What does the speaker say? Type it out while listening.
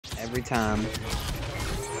Every time.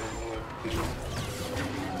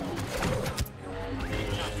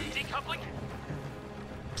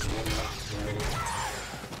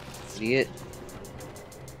 Idiot.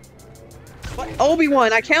 What?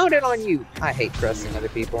 Obi-Wan, I counted on you! I hate trusting other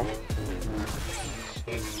people.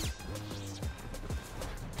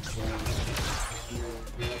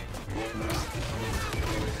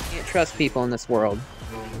 Can't trust people in this world.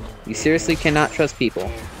 You seriously cannot trust people.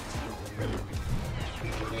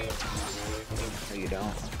 No, you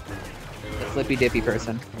don't. The flippy dippy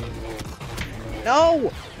person.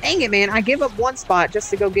 No! Dang it, man! I give up one spot just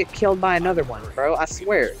to go get killed by another one, bro. I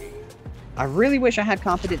swear. I really wish I had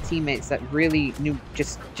competent teammates that really knew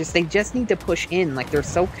they just need to push in. Like, they're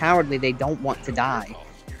so cowardly they don't want to die.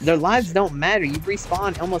 Their lives don't matter. You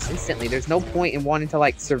respawn almost instantly. There's no point in wanting to,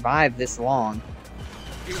 like, survive this long.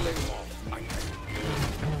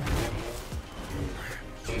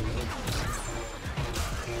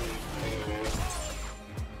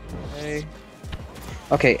 Okay.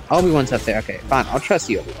 Okay, Obi-Wan's up there. Okay, fine. I'll trust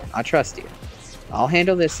you, Obi-Wan. I'll trust you. I'll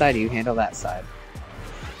handle this side, you handle that side.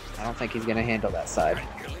 I don't think he's gonna handle that side.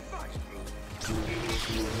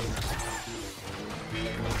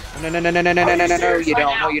 No, no, no, no, no, no, no, no, no, no, you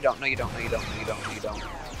don't, no, you don't, no, you don't, no, you don't, no, you don't, no, you don't.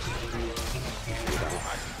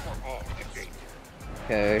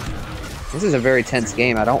 Okay. This is a very tense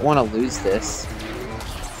game. I don't want to lose this.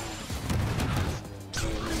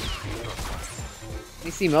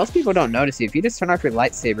 You see, most people don't notice you. If you just turn off your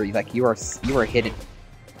lightsaber, you are hidden.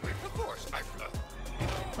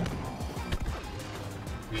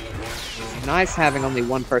 It's nice having only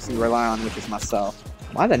one person to rely on, which is myself.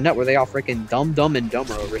 Why the nut were they all freaking dumb and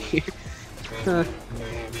dumber over here?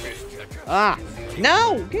 Ah!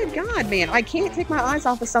 No! Good God, man! I can't take my eyes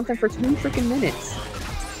off of something for 2 freaking minutes.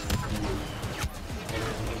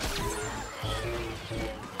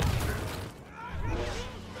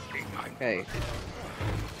 Okay.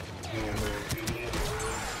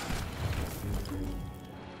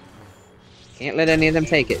 Can't let any of them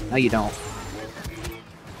take it. No, you don't.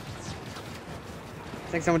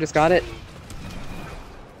 Think someone just got it?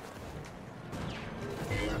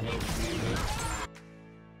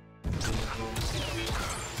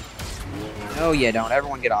 No, you don't.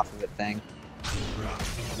 Everyone get off of it, thing.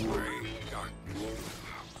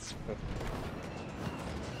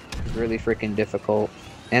 It's really freaking difficult.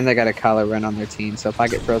 And they got a Kylo Ren on their team, so if I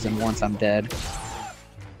get frozen once, I'm dead.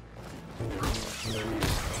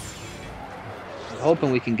 I'm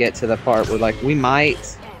hoping we can get to the part where, like, we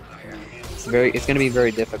might... It's gonna be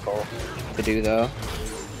very difficult to do, though.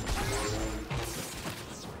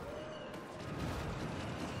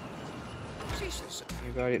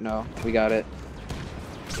 You got it? No, we got it.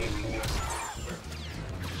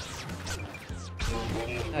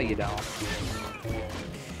 No, you don't.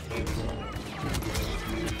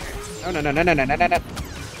 No, no, no, no, no, no, no, no, no. I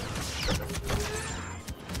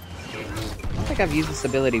don't think I've used this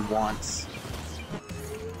ability once.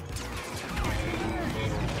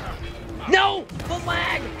 No! The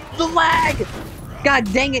lag! The lag!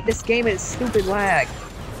 God dang it, this game is stupid lag.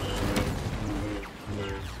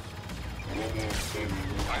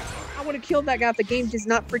 I would have killed that guy if the game does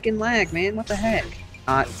not freaking lag, man. What the heck?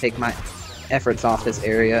 Not take my efforts off this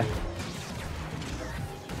area.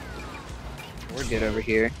 We're good over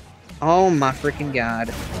here. Oh my freaking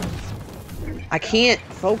God. I can't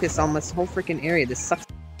focus on this whole freaking area. This sucks.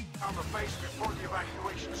 On the base before the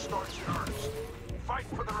evacuation starts yours. Fight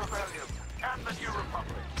for the rebellion and the New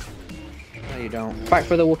Republic. No, you don't. Fight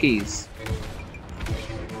for the Wookiees.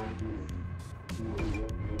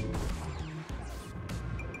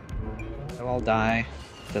 They'll all die.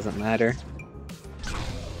 Doesn't matter.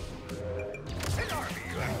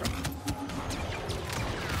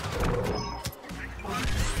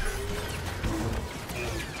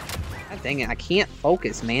 God dang it, I can't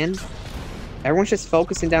focus, man. Everyone's just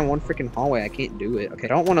focusing down one freaking hallway. I can't do it. Okay, I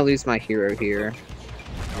don't want to lose my hero here.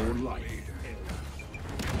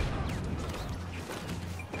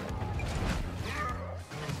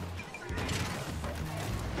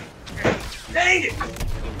 Dang it!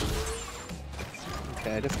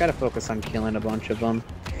 Okay, I just gotta focus on killing a bunch of them.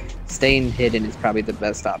 Staying hidden is probably the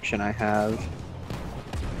best option I have.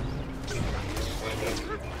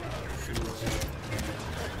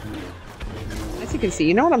 As you can see,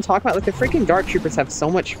 you know what I'm talking about? Like, the freaking Dark Troopers have so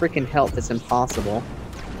much freaking health, it's impossible.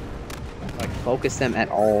 Like, focus them at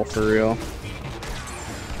all, for real.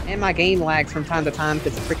 And my game lags from time to time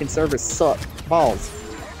because the freaking servers suck. Balls.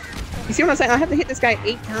 You see what I'm saying? I have to hit this guy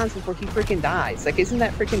 8 times before he freaking dies. Like, isn't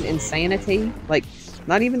that freaking insanity? Like,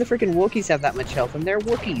 not even the freaking Wookiees have that much health, and they're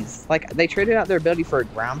Wookiees. Like, they traded out their ability for a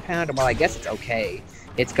ground pound, and well, I guess it's okay.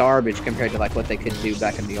 It's garbage compared to like what they could do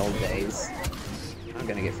back in the old days. I'm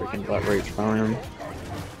gonna get freaking blood rage from him.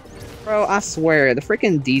 Bro, I swear, the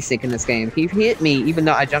freaking desync in this game, he hit me even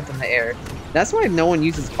though I jumped in the air. That's why no one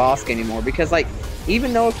uses Bosk anymore, because like,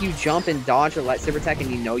 even though if you jump and dodge a lightsaber attack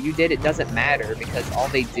and you know you did, it doesn't matter, because all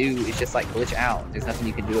they do is just like glitch out. There's nothing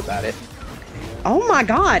you can do about it. Oh my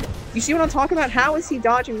god! You see what I'm talking about? How is he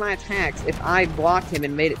dodging my attacks if I blocked him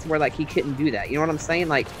and made it to where like he couldn't do that? You know what I'm saying?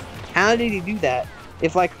 Like, how did he do that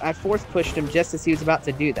if like I force pushed him just as he was about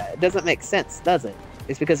to do that? It doesn't make sense, does it?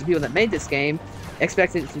 It's because the people that made this game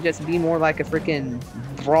expected it to just be more like a freaking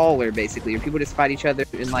brawler, basically, where people just fight each other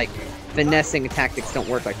and like finessing tactics don't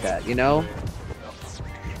work like that, you know?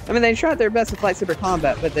 I mean, they tried their best with lightsaber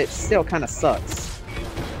combat, but it still kind of sucks.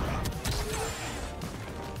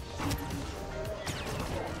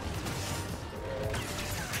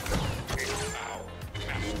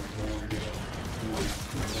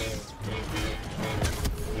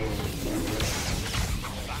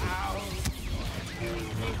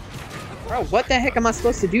 Bro, what the heck am I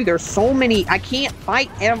supposed to do? There's so many. I can't fight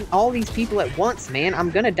all these people at once, man. I'm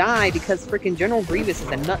gonna die because freaking General Grievous is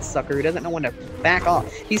a nutsucker who doesn't know when to back off.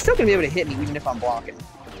 He's still gonna be able to hit me even if I'm blocking.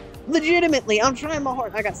 Legitimately, I'm trying my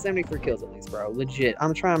hard. I got 73 kills at least, bro. Legit.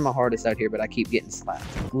 I'm trying my hardest out here, but I keep getting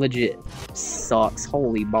slapped. Legit. Sucks.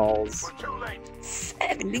 Holy balls.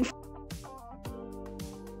 70.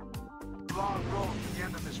 Long road to the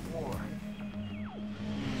end of this war.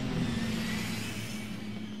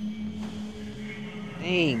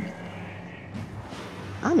 Dang.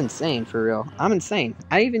 I'm insane, for real. I'm insane.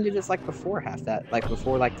 I even did this, like, before half that. Like,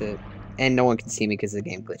 before, like, the... And no one can see me because the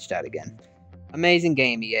game glitched out again. Amazing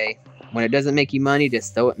game, EA. When it doesn't make you money,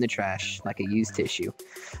 just throw it in the trash, like a used tissue.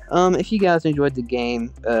 If you guys enjoyed the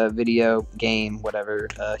game, video, game, whatever,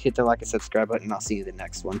 hit the like and subscribe button, and I'll see you in the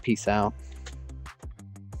next one. Peace out.